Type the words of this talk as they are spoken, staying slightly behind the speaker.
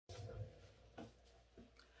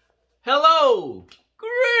Hello!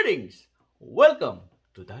 Greetings! Welcome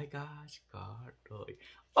to Daika's Car Toy.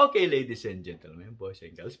 Okay, ladies and gentlemen, boys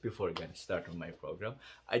and girls, before I gonna start on my program,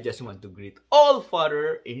 I just want to greet all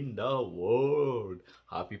father in the world.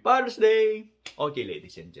 Happy Father's Day! Okay,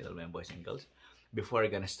 ladies and gentlemen, boys and girls, before I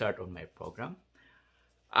gonna start on my program,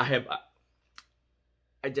 I have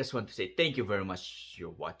I just want to say thank you very much for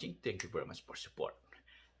watching. Thank you very much for support.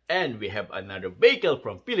 And we have another vehicle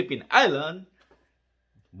from Philippine Island.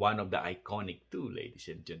 One of the iconic too, ladies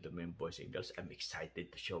and gentlemen, boys and girls. I'm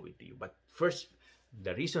excited to show it to you. But first,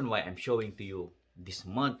 the reason why I'm showing to you this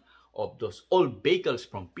month of those old vehicles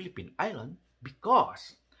from Philippine Island,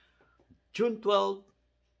 because June 12th,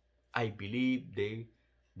 I believe they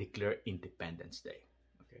declare Independence Day.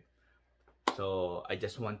 Okay, so I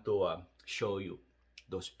just want to show you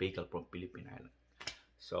those vehicles from Philippine Island.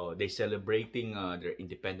 So they celebrating their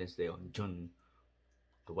Independence Day on June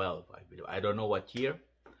 12th, I believe. I don't know what year,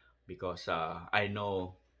 because I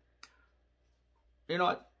know, you know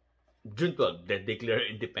what, June 12th, they declare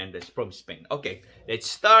independence from Spain. Okay, let's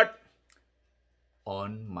start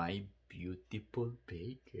on my beautiful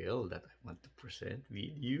vehicle that I want to present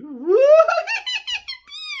with you.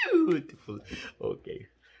 Beautiful. Okay.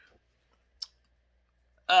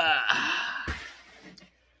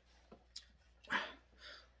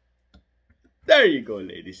 There you go,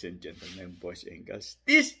 ladies and gentlemen, boys and girls.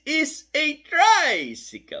 This is a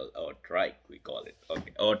tricycle, or trike, we call it.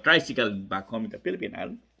 Okay, or tricycle back home in the Philippine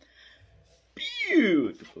Island.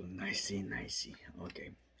 Beautiful, nicey, nicey.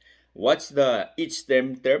 Okay, what's the each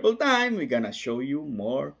terrible time? We're gonna show you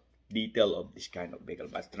more detail of this kind of vehicle.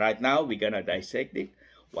 But right now, we're gonna dissect it.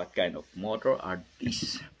 What kind of motor are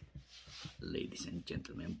these, ladies and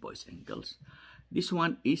gentlemen, boys and girls? This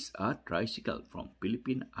one is a tricycle from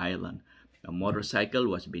Philippine Island. A motorcycle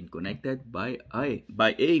was being connected by a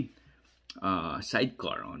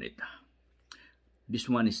sidecar on it. This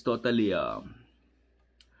one is totally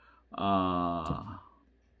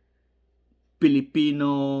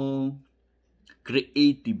Filipino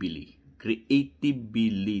creativity.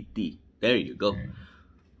 There you go.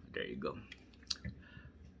 There you go.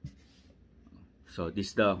 So this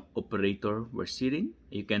is the operator we're sitting.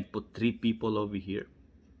 You can put 3 people over here.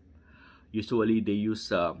 Usually they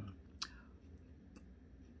use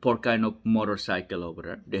 4 kind of motorcycle over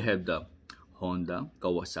there. They have the Honda,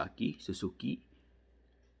 Kawasaki, Suzuki,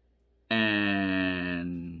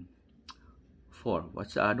 and 4.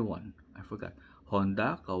 What's the other one? I forgot.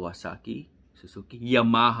 Honda, Kawasaki, Suzuki,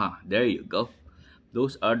 Yamaha. There you go.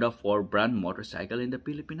 Those are the 4 brand motorcycle in the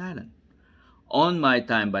Philippine Island. On my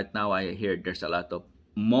time, but now I hear there's a lot of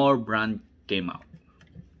more brand came out.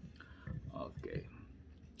 Okay.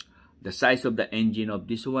 The size of the engine of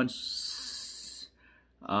this one's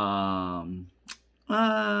the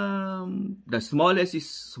smallest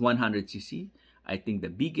is 100 cc. I think the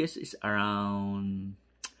biggest is around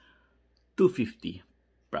 250.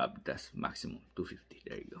 Probably that's maximum 250.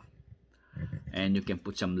 There you go. And you can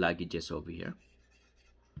put some luggages over here,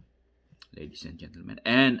 ladies and gentlemen.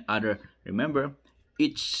 And other, remember,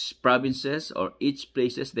 each provinces or each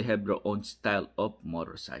places, they have their own style of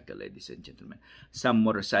motorcycle, ladies and gentlemen. Some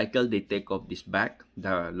motorcycle, they take off this back,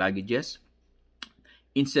 the luggages.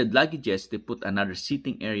 Instead luggages, they put another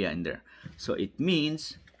seating area in there. So it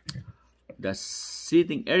means the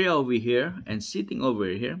seating area over here and sitting over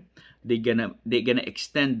here, they're gonna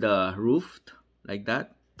extend the roof like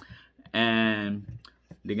that, and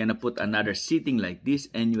they're gonna put another seating like this,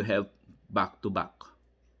 and you have back to back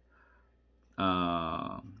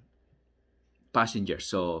passengers.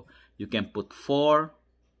 So you can put 4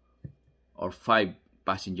 or 5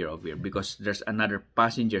 passenger over here, because there's another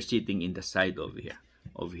passenger sitting in the side over here.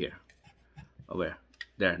 Over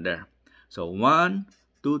there. So 1,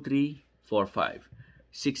 2, 3, 4, 5,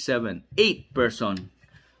 6, 7, 8 person.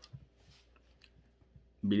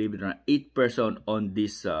 Believe it or not, 8 person on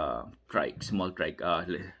this trike, small trike.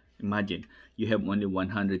 Imagine you have only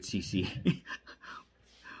 100 cc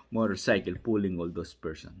motorcycle pulling all those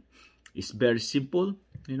person. It's very simple,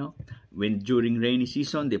 you know. When during rainy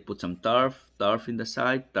season, they put some turf in the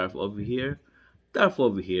side, turf over here, turf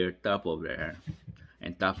over here, turf over there,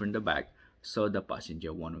 and turf in the back, so the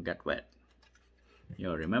passenger won't get wet. You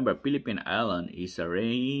know, remember, Philippine Island is a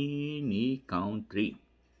rainy country.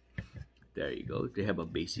 There you go. They have a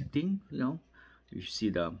basic thing, you know. You see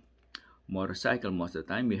the motorcycle most of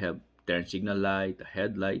the time, you have turn signal light, the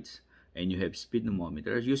headlights, and you have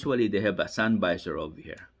speedometer. Usually they have a sun visor over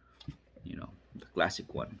here, you know, the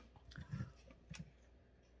classic one.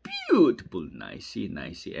 Beautiful, nicey,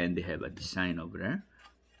 and they have a design over there,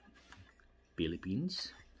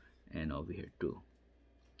 Philippines, and over here too.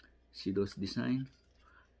 See those design?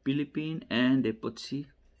 Philippine, and they put, see,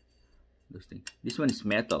 those things. This one is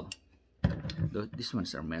metal. These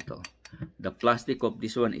ones are metal. The plastic of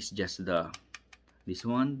this one is just this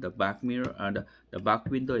one, the back mirror, the back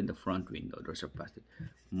window and the front window. Those are plastic.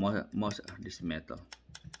 Most are this metal,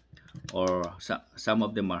 or some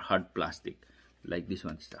of them are hard plastic. Like this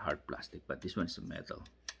one is the hard plastic, but this one is metal.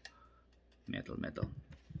 Metal.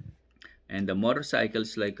 And the motorcycle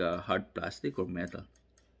is like a hard plastic or metal.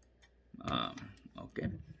 Okay.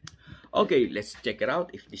 Okay, let's check it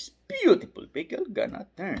out if this beautiful vehicle gonna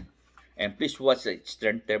turn. And please watch its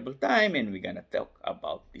turntable time, and we're gonna talk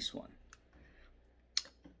about this one.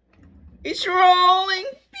 It's rolling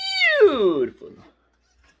beautiful.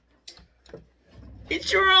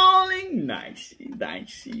 It's rolling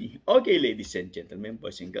nicely. Okay, ladies and gentlemen,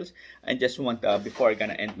 boys and girls, I just want, before I'm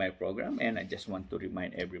gonna end my program, and I just want to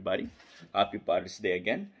remind everybody, Happy Father's Day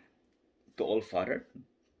again to all father.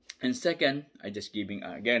 And second, I just giving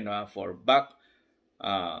again for back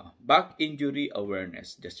injury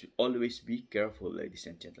awareness. Just always be careful, ladies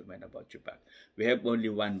and gentlemen, about your back. We have only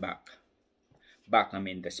one back. I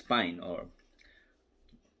mean the spine,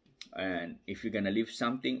 and if you're gonna lift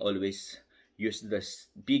something, always use the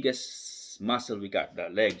biggest muscle we got, the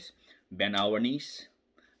legs. Bend our knees.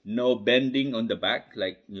 No bending on the back,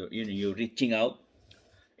 like you're reaching out.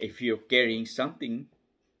 If you're carrying something,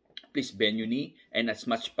 please bend your knee, and as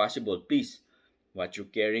much possible, please, what you're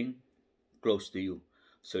carrying close to you,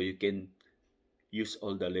 so you can use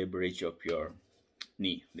all the leverage of your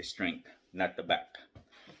knee, the strength, not the back.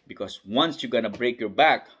 Because once you're gonna break your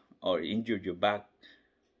back or injure your back,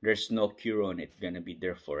 there's no cure on it. It's gonna be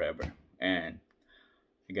there forever, and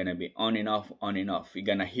you're gonna be on and off. You're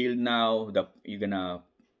gonna heal now. You're gonna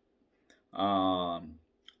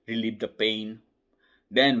relieve the pain.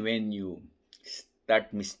 Then when you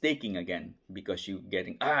start mistaking again, because you're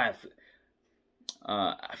getting I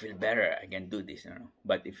feel better, I can do this,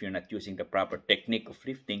 But if you're not using the proper technique of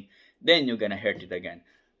lifting, then you're gonna hurt it again.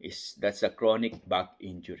 That's a chronic back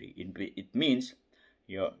injury. It means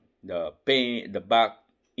the back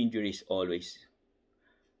injury is always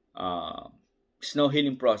it's no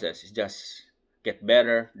healing process. It's just get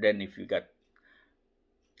better. Then if you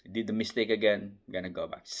did the mistake again, gonna go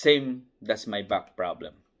back. Same. That's my back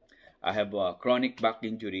problem. I have a chronic back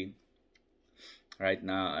injury right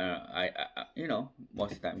now. I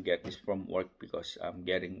most of the time get this from work because I'm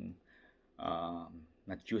getting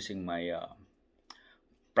not using my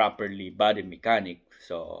properly body mechanic.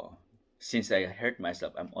 So since I hurt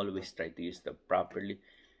myself, I'm always trying to use the properly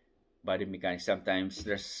body mechanic. Sometimes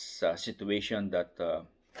there's a situation that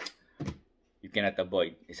you cannot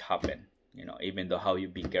avoid. It's happen. Even though how you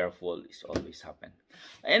be careful, it's always happen.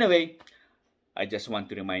 Anyway, I just want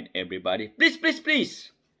to remind everybody,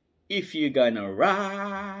 please, if you're gonna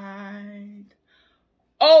ride,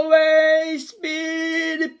 always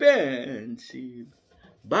be defensive.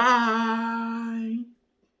 Bye.